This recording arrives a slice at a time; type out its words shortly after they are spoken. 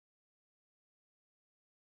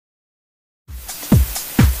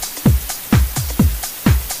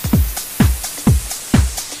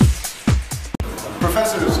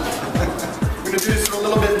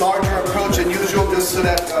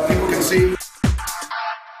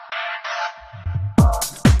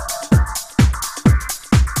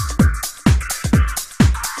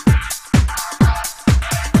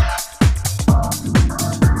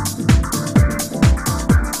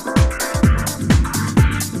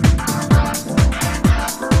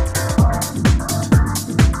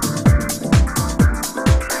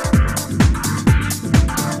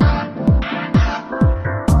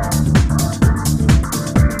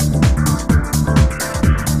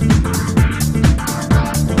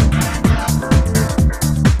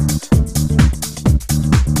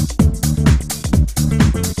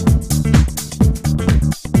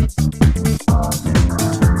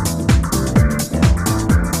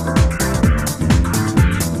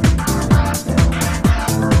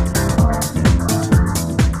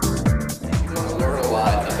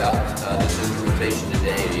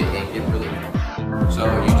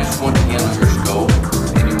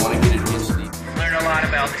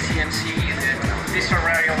can see the distal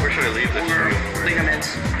radial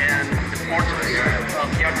ligaments and the importance of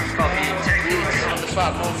the arthroscopic techniques. I'm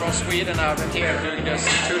Badia from Sweden. I've been here doing this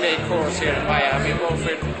 2-day course here in Miami, both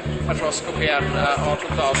with arthroscopy and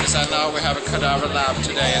orthopedics, and now we have a cadaver lab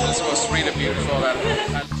today, and this was really beautiful.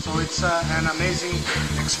 So it's an amazing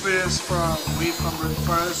experience for we from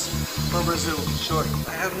Brazil. Sure.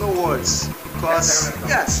 I have no words because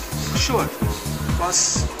yes, sure.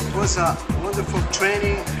 Because it was a wonderful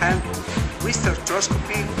training and with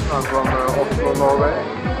arthroscopy. I'm from Oslo, Norway.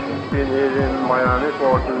 Been here in Miami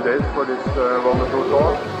for 2 days for this wonderful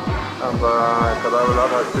course, and cadaver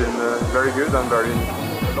lab has been very good and very